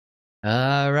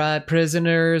Alright,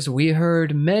 prisoners, we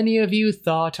heard many of you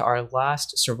thought our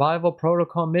last survival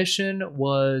protocol mission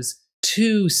was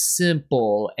too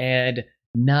simple and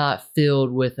not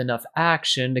filled with enough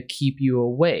action to keep you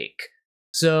awake.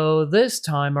 So this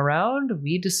time around,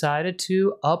 we decided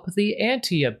to up the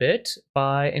ante a bit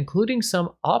by including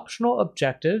some optional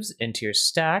objectives into your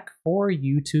stack for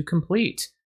you to complete.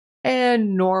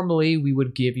 And normally we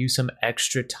would give you some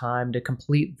extra time to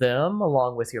complete them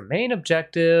along with your main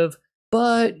objective,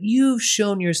 but you've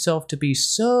shown yourself to be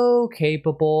so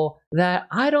capable that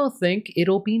I don't think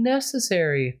it'll be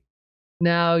necessary.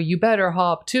 Now you better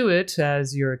hop to it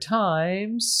as your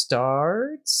time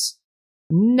starts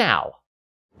now.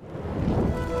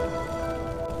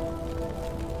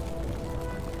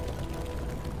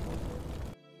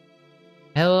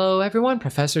 Hello everyone,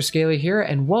 Professor Scaly here,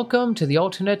 and welcome to the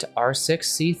alternate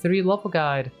R6C3 level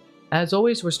guide. As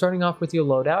always, we're starting off with your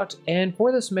loadout, and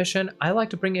for this mission, I like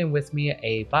to bring in with me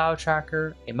a bio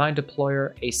tracker, a mine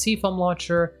deployer, a C-foam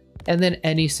launcher, and then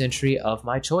any sentry of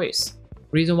my choice.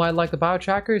 Reason why I like the bio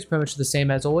tracker is pretty much the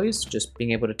same as always, just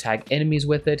being able to tag enemies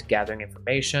with it, gathering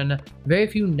information. Very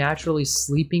few naturally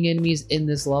sleeping enemies in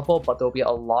this level, but there will be a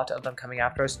lot of them coming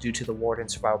after us due to the Warden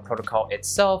Survival Protocol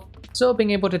itself, so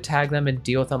being able to tag them and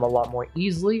deal with them a lot more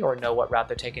easily or know what route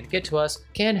they're taking to get to us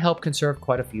can help conserve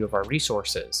quite a few of our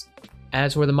resources.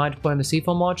 As for the mine deployer and the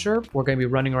C-foam launcher, we're going to be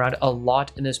running around a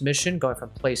lot in this mission, going from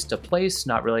place to place,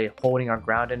 not really holding our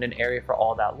ground in an area for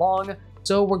all that long.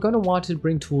 So we're going to want to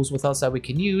bring tools with us that we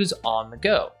can use on the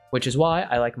go, which is why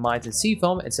I like mines and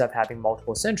C-foam instead of having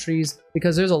multiple sentries,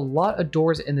 because there's a lot of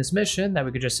doors in this mission that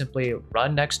we could just simply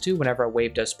run next to whenever a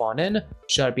wave does spawn in,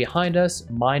 shut it behind us,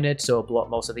 mine it so it'll blow up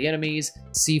most of the enemies,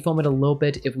 C-foam it a little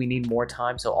bit if we need more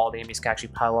time so all the enemies can actually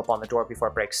pile up on the door before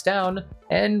it breaks down,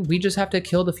 and we just have to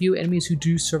kill the few enemies who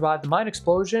do survive the mine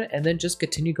explosion and then just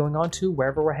continue going on to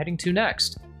wherever we're heading to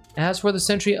next. As for the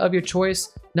sentry of your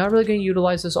choice, not really going to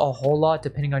utilize this a whole lot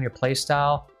depending on your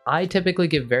playstyle. I typically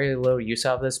get very little use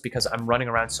out of this because I'm running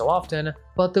around so often,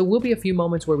 but there will be a few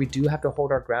moments where we do have to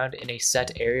hold our ground in a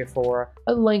set area for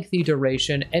a lengthy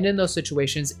duration, and in those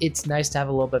situations, it's nice to have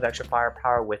a little bit of extra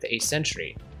firepower with a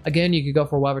sentry. Again, you could go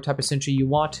for whatever type of sentry you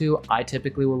want to. I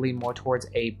typically will lean more towards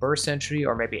a burst sentry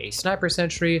or maybe a sniper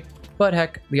sentry, but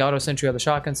heck, the auto sentry or the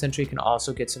shotgun sentry can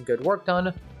also get some good work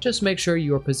done. Just make sure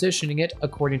you are positioning it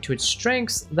according to its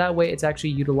strengths, that way it's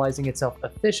actually utilizing itself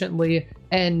efficiently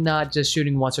and not just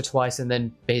shooting once or twice and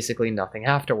then basically nothing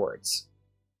afterwards.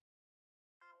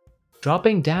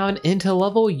 Dropping down into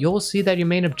level, you'll see that your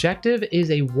main objective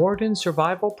is a Warden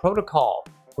Survival Protocol,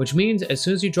 which means as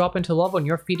soon as you drop into level and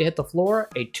your feet hit the floor,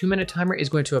 a 2-minute timer is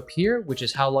going to appear, which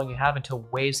is how long you have until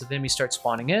waves of enemies start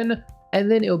spawning in, and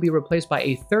then it will be replaced by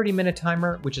a 30-minute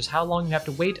timer, which is how long you have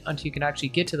to wait until you can actually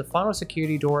get to the final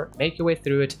security door, make your way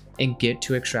through it, and get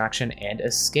to extraction and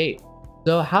escape.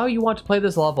 So how you want to play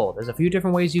this level, there's a few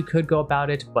different ways you could go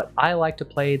about it, but I like to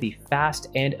play the fast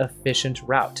and efficient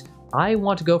route. I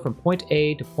want to go from point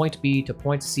A to point B to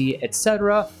point C,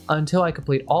 etc. until I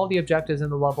complete all the objectives in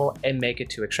the level and make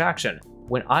it to extraction.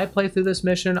 When I play through this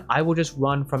mission, I will just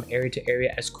run from area to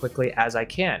area as quickly as I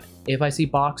can. If I see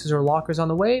boxes or lockers on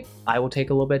the way, I will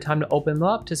take a little bit of time to open them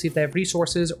up to see if they have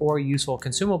resources or useful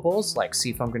consumables like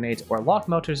C-foam grenades or lock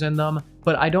melters in them,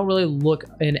 but I don't really look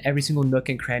in every single nook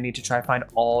and cranny to try to find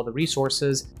all the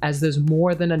resources, as there's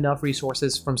more than enough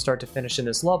resources from start to finish in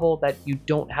this level that you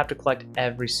don't have to collect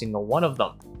every single one of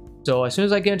them. So as soon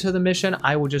as I get into the mission,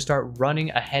 I will just start running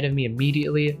ahead of me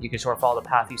immediately. You can sort of follow the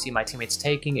path you see my teammates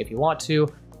taking if you want to.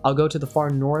 I'll go to the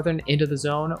far northern end of the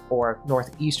zone, or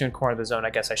northeastern corner of the zone, I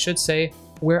guess I should say,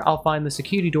 where I'll find the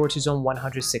security door to zone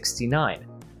 169.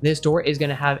 This door is going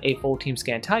to have a full team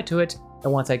scan tied to it,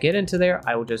 and once I get into there,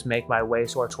 I will just make my way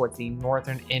sort of towards the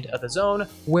northern end of the zone,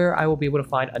 where I will be able to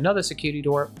find another security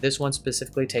door, this one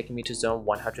specifically taking me to zone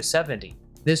 170.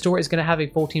 This door is going to have a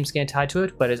full team scan tied to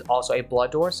it, but is also a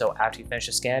blood door, so after you finish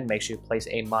the scan, make sure you place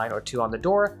a mine or two on the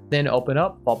door, then open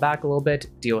up, fall back a little bit,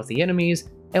 deal with the enemies,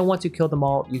 and once you kill them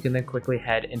all, you can then quickly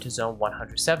head into zone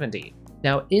 170.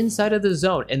 Now inside of the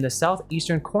zone, in the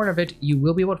southeastern corner of it, you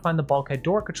will be able to find the bulkhead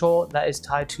door control that is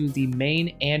tied to the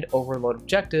main and overload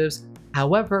objectives.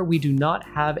 However, we do not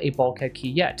have a bulkhead key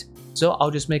yet. So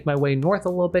I'll just make my way north a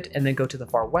little bit and then go to the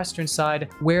far western side,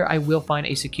 where I will find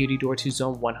a security door to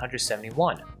zone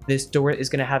 171. This door is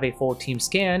going to have a full team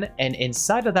scan, and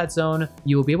inside of that zone,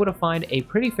 you will be able to find a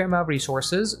pretty fair amount of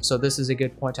resources, so this is a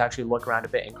good point to actually look around a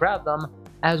bit and grab them,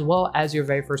 as well as your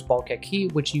very first bulkhead key,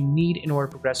 which you need in order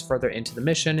to progress further into the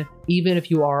mission, even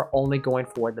if you are only going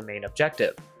for the main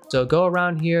objective. So go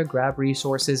around here, grab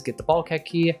resources, get the bulkhead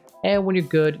key, and when you're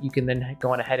good, you can then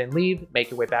go on ahead and leave,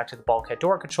 make your way back to the bulkhead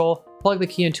door control, plug the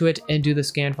key into it, and do the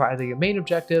scan for either your main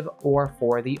objective or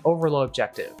for the overload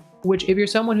objective. Which, if you're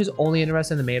someone who's only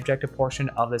interested in the main objective portion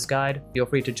of this guide, feel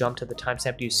free to jump to the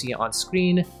timestamp you see on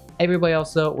screen. Everybody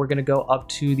else though, we're going to go up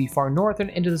to the far northern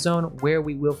end of the zone where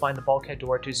we will find the bulkhead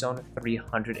door to zone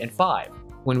 305.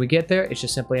 When we get there, it's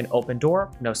just simply an open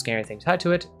door, no scary thing tied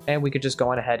to it, and we could just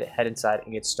go on ahead, head inside,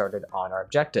 and get started on our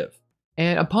objective.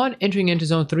 And upon entering into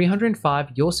zone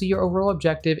 305, you'll see your overall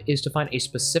objective is to find a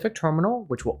specific terminal,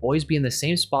 which will always be in the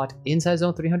same spot inside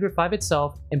zone 305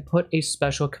 itself, and put a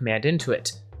special command into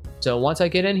it. So once I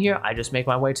get in here, I just make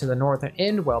my way to the northern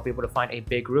end where I'll be able to find a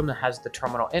big room that has the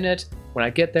terminal in it. When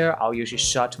I get there, I'll usually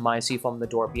shut my seafoam the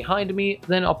door behind me,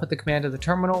 then I'll put the command to the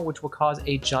terminal, which will cause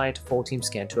a giant full team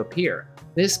scan to appear.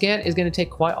 This scan is going to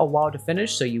take quite a while to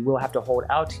finish, so you will have to hold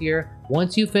out here.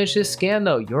 Once you finish this scan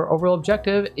though, your overall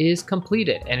objective is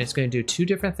completed, and it's going to do two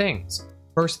different things.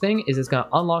 First thing is it's going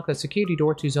to unlock the security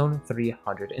door to zone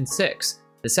 306.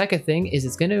 The second thing is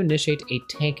it's going to initiate a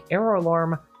tank error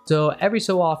alarm. So every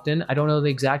so often, I don't know the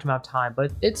exact amount of time,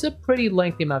 but it's a pretty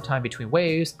lengthy amount of time between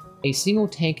waves, a single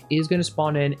tank is going to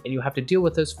spawn in and you have to deal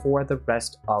with this for the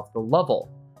rest of the level.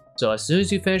 So as soon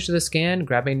as you finish the scan,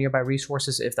 grab any nearby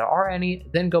resources if there are any,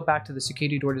 then go back to the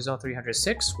security door to zone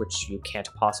 306, which you can't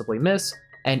possibly miss.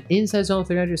 And inside zone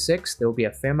 306, there will be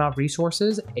a fair amount of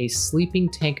resources, a sleeping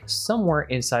tank somewhere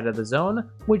inside of the zone,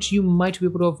 which you might be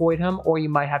able to avoid him or you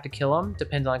might have to kill him,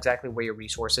 depends on exactly where your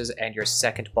resources and your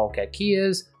second bulkhead key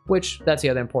is, which that's the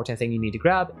other important thing you need to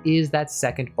grab is that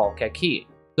second bulkhead key.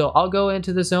 So I'll go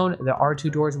into the zone. There are two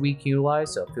doors we can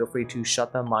utilize, so feel free to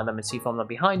shut them, mind them, and seafoam them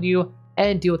behind you,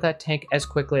 and deal with that tank as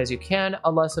quickly as you can,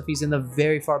 unless if he's in the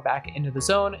very far back into the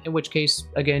zone, in which case,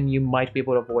 again, you might be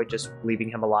able to avoid just leaving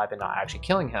him alive and not actually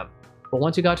killing him. But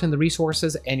once you got to the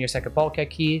resources and your second bulkhead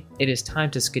key, it is time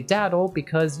to skedaddle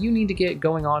because you need to get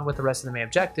going on with the rest of the main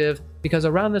objective, because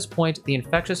around this point, the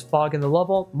infectious fog in the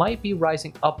level might be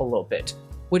rising up a little bit,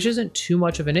 which isn't too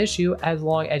much of an issue as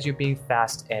long as you're being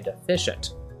fast and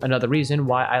efficient. Another reason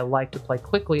why I like to play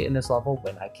quickly in this level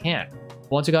when I can.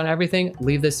 Once you've gotten everything,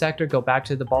 leave this sector, go back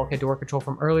to the bulkhead door control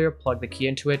from earlier, plug the key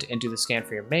into it, and do the scan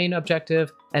for your main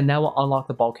objective, and that will unlock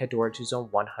the bulkhead door to zone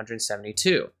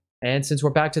 172. And since we're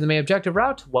back to the main objective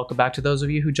route, welcome back to those of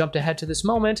you who jumped ahead to this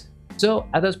moment. So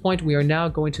at this point, we are now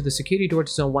going to the security door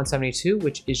to zone 172,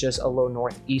 which is just a little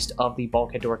northeast of the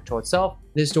bulkhead door control itself.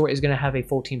 This door is going to have a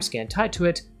full team scan tied to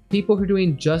it. People who are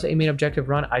doing just a main objective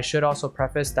run, I should also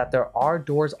preface that there are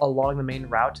doors along the main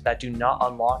route that do not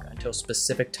unlock until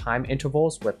specific time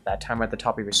intervals with that timer at the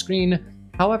top of your screen.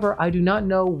 However, I do not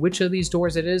know which of these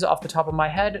doors it is off the top of my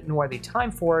head, nor the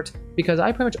time for it, because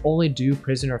I pretty much only do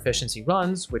prisoner efficiency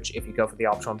runs, which if you go for the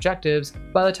optional objectives,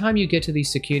 by the time you get to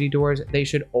these security doors, they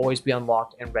should always be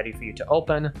unlocked and ready for you to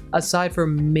open, aside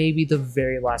from maybe the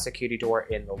very last security door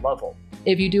in the level.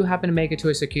 If you do happen to make it to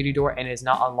a security door and it is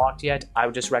not unlocked yet, I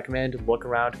would just recommend look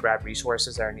around, grab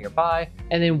resources that are nearby,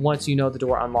 and then once you know the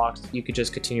door unlocks, you could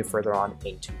just continue further on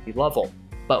into the level.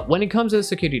 But when it comes to the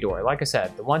security door, like I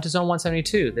said, the one to zone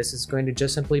 172, this is going to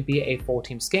just simply be a full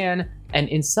team scan. And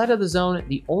inside of the zone,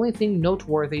 the only thing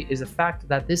noteworthy is the fact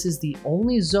that this is the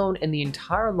only zone in the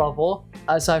entire level,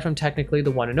 aside from technically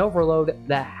the one in Overload,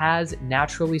 that has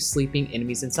naturally sleeping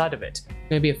enemies inside of it. There's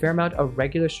going to be a fair amount of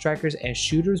regular strikers and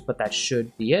shooters, but that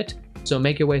should be it. So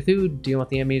make your way through, deal with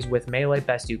the enemies with melee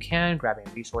best you can, grabbing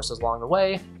resources along the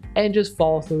way, and just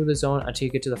follow through the zone until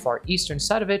you get to the far eastern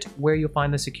side of it, where you'll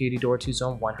find the security door to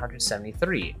zone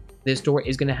 173. This door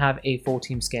is going to have a full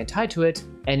team scan tied to it,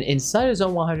 and inside of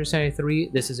zone 173,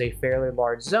 this is a fairly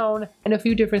large zone, and a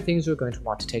few different things we're going to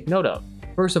want to take note of.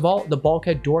 First of all, the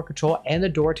bulkhead door control and the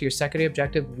door to your secondary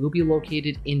objective will be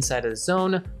located inside of the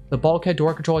zone. The bulkhead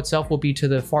door control itself will be to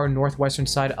the far northwestern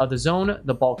side of the zone.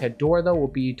 The bulkhead door, though, will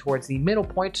be towards the middle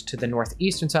point to the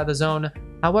northeastern side of the zone.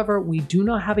 However, we do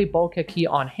not have a bulkhead key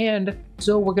on hand,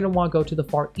 so we're going to want to go to the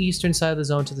far eastern side of the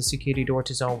zone to the security door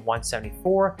to zone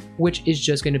 174, which is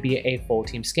just going to be a full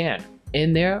team scan.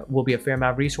 In there will be a fair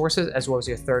amount of resources as well as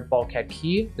your third bulkhead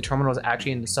key. The terminal is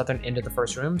actually in the southern end of the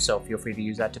first room, so feel free to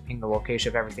use that to ping the location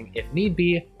of everything if need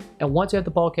be. And once you have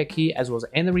the bulkhead key as well as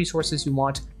and the resources you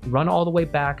want, run all the way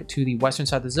back to the western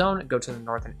side of the zone, go to the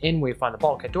northern end where you find the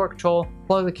bulkhead door control,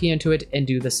 plug the key into it, and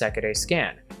do the secondary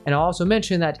scan. And I'll also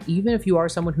mention that even if you are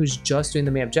someone who's just doing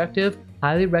the main objective,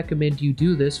 highly recommend you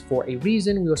do this for a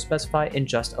reason we will specify in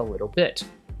just a little bit.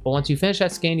 But once you finish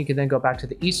that scan, you can then go back to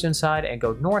the eastern side and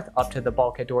go north up to the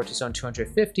bulkhead door to zone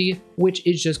 250, which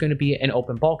is just going to be an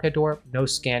open bulkhead door, no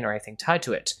scan or anything tied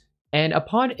to it. And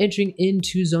upon entering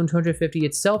into Zone 250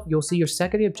 itself, you'll see your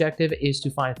secondary objective is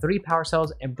to find 3 power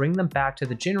cells and bring them back to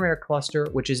the generator cluster,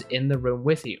 which is in the room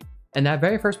with you. And that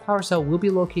very first power cell will be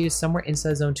located somewhere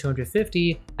inside Zone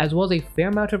 250, as well as a fair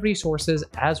amount of resources,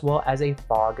 as well as a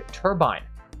fog turbine.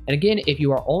 And again, if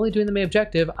you are only doing the main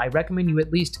objective, I recommend you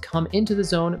at least come into the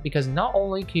zone, because not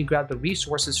only can you grab the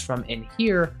resources from in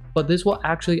here, but this will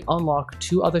actually unlock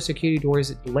 2 other security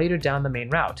doors later down the main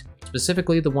route,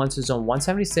 specifically the ones to Zone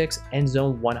 176 and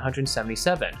Zone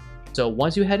 177. So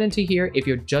once you head into here, if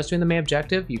you're just doing the main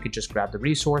objective, you could just grab the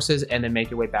resources and then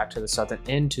make your way back to the southern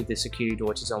end to the security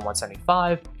door to Zone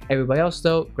 175. Everybody else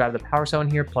though, grab the power cell in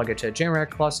here, plug it to a generator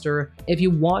cluster. If you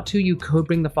want to, you could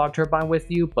bring the fog turbine with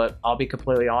you, but I'll be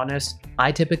completely honest,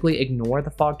 I typically ignore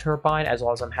the fog turbine as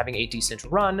long as I'm having a decent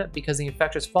run, because the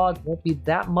infector's fog won't be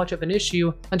that much of an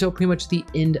issue until pretty much the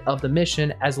end of the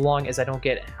mission, as long as I don't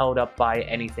get held up by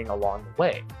anything along the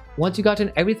way. Once you've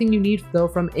gotten everything you need though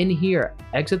from in here,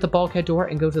 exit the bulkhead door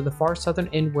and go to the far southern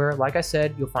end where, like I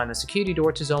said, you'll find the security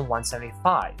door to Zone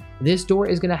 175. This door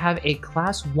is going to have a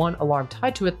Class 1 alarm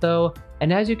tied to it though,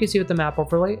 and as you can see with the map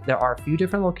overlay, there are a few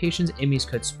different locations enemies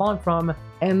could spawn from,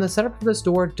 and the setup for this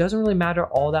door doesn't really matter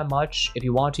all that much. If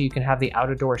you want to, you can have the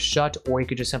outer doors shut, or you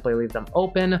could just simply leave them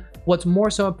open. What's more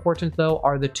so important though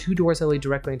are the 2 doors that lead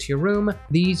directly into your room.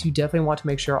 These you definitely want to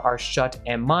make sure are shut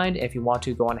and mined. If you want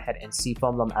to, go on ahead and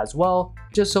C-foam them as well,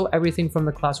 just so everything from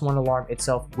the Class 1 alarm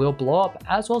itself will blow up,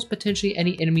 as well as potentially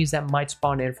any enemies that might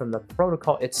spawn in from the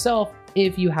protocol itself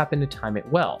if you happen to time it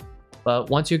well.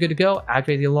 But once you're good to go,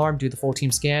 activate the alarm, do the full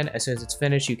team scan. As soon as it's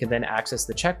finished, you can then access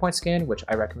the checkpoint scan, which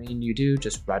I recommend you do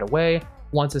just right away.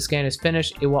 Once the scan is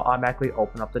finished, it will automatically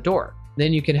open up the door.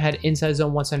 Then you can head inside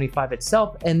Zone 175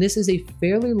 itself, and this is a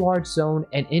fairly large zone,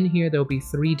 and in here there will be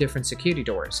 3 different security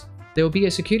doors. There will be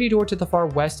a security door to the far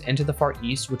west and to the far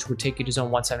east, which would take you to Zone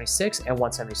 176 and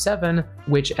 177,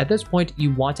 which at this point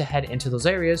you want to head into those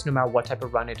areas no matter what type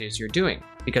of run it is you're doing.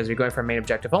 Because if you're going for a main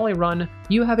objective only run,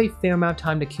 you have a fair amount of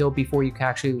time to kill before you can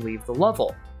actually leave the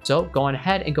level. So go on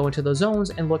ahead and go into those zones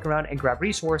and look around and grab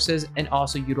resources, and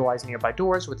also utilize nearby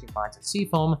doors with your mines and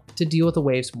C-foam to deal with the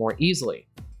waves more easily.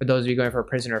 For those of you going for a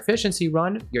prisoner efficiency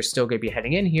run, you're still going to be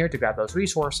heading in here to grab those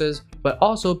resources, but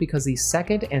also because the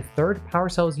second and third power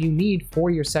cells you need for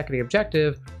your secondary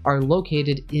objective are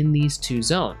located in these 2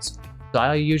 zones. So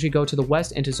I usually go to the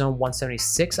west into Zone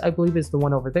 176, I believe is the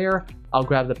one over there. I'll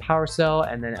grab the power cell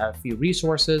and then a few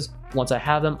resources. Once I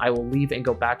have them, I will leave and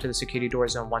go back to the security door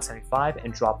Zone 175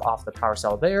 and drop off the power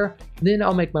cell there. Then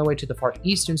I'll make my way to the far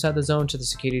eastern side of the zone to the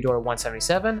security door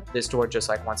 177. This door, just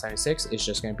like 176, is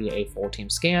just going to be a full team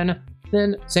scan.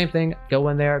 Then same thing, go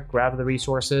in there, grab the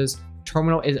resources.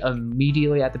 Terminal is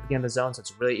immediately at the beginning of the zone, so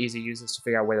it's really easy to use this to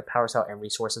figure out where the power cell and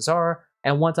resources are.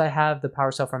 And once I have the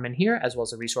power cell from in here, as well as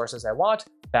the resources I want,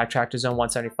 backtrack to Zone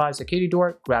 175 security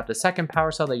door, grab the second power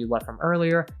cell that you left from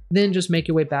earlier, then just make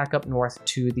your way back up north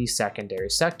to the secondary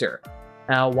sector.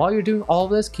 Now, while you're doing all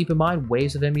of this, keep in mind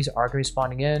waves of enemies are going to be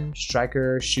spawning in,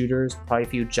 strikers, shooters, probably a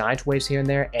few giant waves here and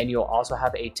there, and you'll also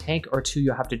have a tank or 2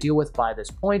 you'll have to deal with by this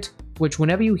point, which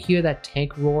whenever you hear that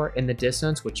tank roar in the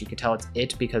distance, which you can tell it's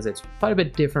it because it's quite a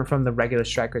bit different from the regular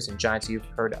strikers and giants you've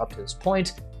heard up to this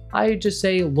point, I just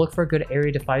say look for a good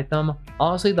area to fight them.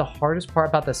 Honestly, the hardest part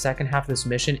about the second half of this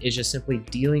mission is just simply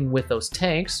dealing with those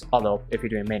tanks, although if you're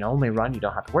doing a main only run, you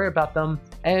don't have to worry about them.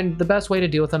 And the best way to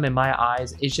deal with them in my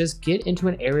eyes is just get into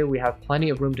an area where you have plenty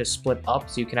of room to split up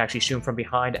so you can actually shoot him from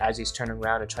behind as he's turning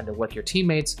around and trying to lick your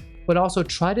teammates, but also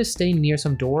try to stay near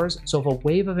some doors, so if a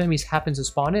wave of enemies happens to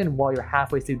spawn in while you're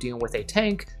halfway through dealing with a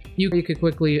tank, you could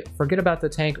quickly forget about the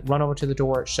tank, run over to the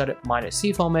door, shut it, mine it,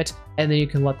 C-foam it, and then you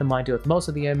can let the mine deal with most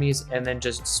of the enemies, and then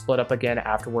just split up again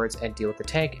afterwards and deal with the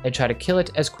tank and try to kill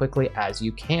it as quickly as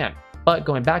you can. But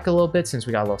going back a little bit, since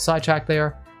we got a little sidetracked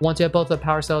there, once you have both the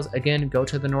power cells, again, go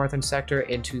to the northern sector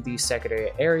into the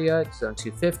secondary area, Zone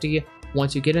 250.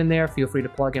 Once you get in there, feel free to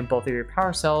plug in both of your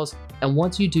power cells, and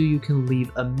once you do, you can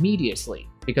leave immediately.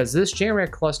 Because this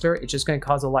generator cluster is just going to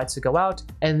cause the lights to go out,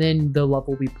 and then the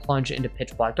level will be plunged into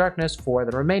pitch black darkness for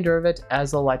the remainder of it,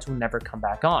 as the lights will never come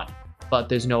back on. But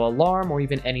there's no alarm or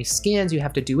even any scans you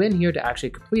have to do in here to actually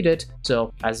complete it.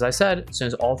 So as I said, as soon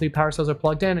as all 3 power cells are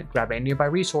plugged in, grab any nearby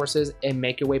resources and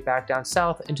make your way back down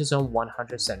south into Zone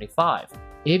 175.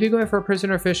 If you're going for a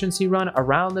prisoner efficiency run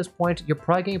around this point, you're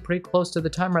probably getting pretty close to the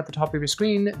timer at the top of your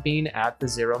screen being at the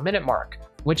 0-minute mark.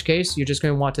 In which case, you're just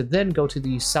going to want to then go to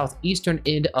the southeastern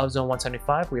end of Zone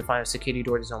 175, where you find a security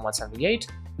door to Zone 178.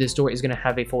 This door is going to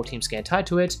have a full team scan tied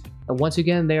to it. And once you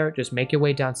get in there, just make your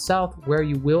way down south, where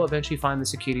you will eventually find the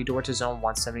security door to Zone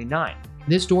 179.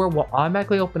 This door will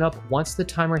automatically open up once the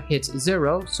timer hits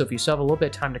 0, so if you still have a little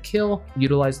bit of time to kill,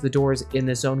 utilize the doors in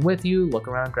this zone with you, look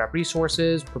around, grab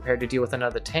resources, prepare to deal with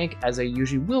another tank, as there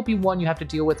usually will be one you have to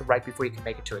deal with right before you can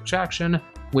make it to extraction,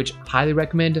 which highly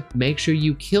recommend make sure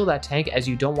you kill that tank as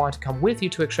you don't want it to come with you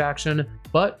to extraction,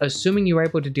 but assuming you are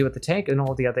able to deal with the tank and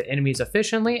all the other enemies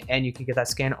efficiently, and you can get that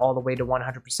scan all the way to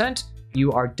 100%,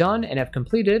 you are done and have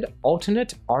completed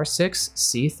alternate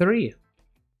R6C3.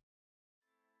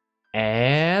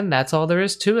 And that's all there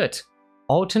is to it.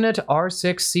 Alternate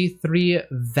R6C3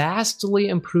 vastly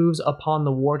improves upon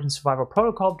the Warden Survival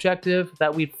Protocol objective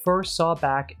that we first saw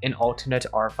back in alternate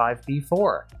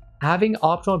R5B4. Having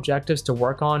optional objectives to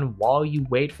work on while you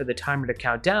wait for the timer to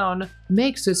count down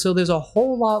makes it so there's a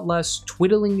whole lot less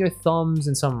twiddling your thumbs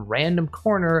in some random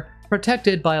corner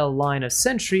protected by a line of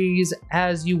sentries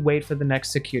as you wait for the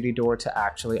next security door to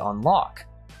actually unlock.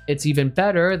 It's even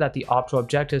better that the optional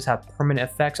objectives have permanent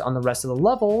effects on the rest of the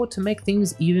level to make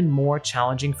things even more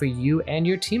challenging for you and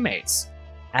your teammates.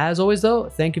 As always though,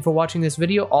 thank you for watching this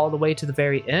video all the way to the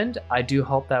very end. I do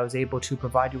hope that I was able to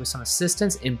provide you with some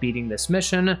assistance in beating this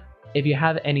mission. If you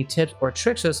have any tips or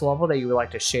tricks to this level that you would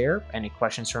like to share, any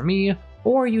questions from me,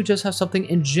 or you just have something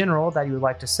in general that you would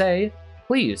like to say,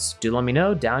 please do let me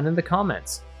know down in the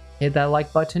comments. Hit that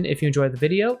like button if you enjoyed the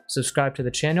video, subscribe to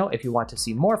the channel if you want to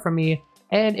see more from me,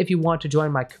 and if you want to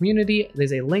join my community,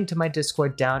 there's a link to my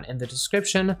Discord down in the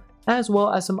description, as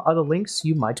well as some other links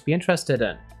you might be interested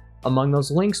in. Among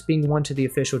those links being one to the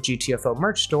official GTFO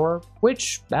merch store,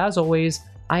 which, as always,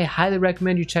 I highly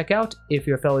recommend you check out if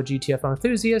you're a fellow GTFO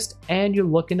enthusiast and you're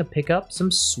looking to pick up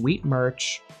some sweet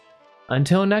merch.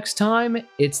 Until next time,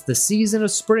 it's the season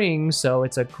of spring, so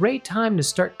it's a great time to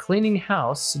start cleaning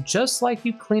house, just like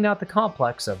you clean out the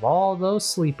complex of all those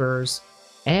sleepers.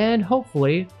 And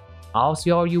hopefully, I'll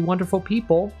see all you wonderful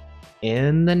people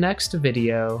in the next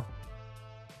video.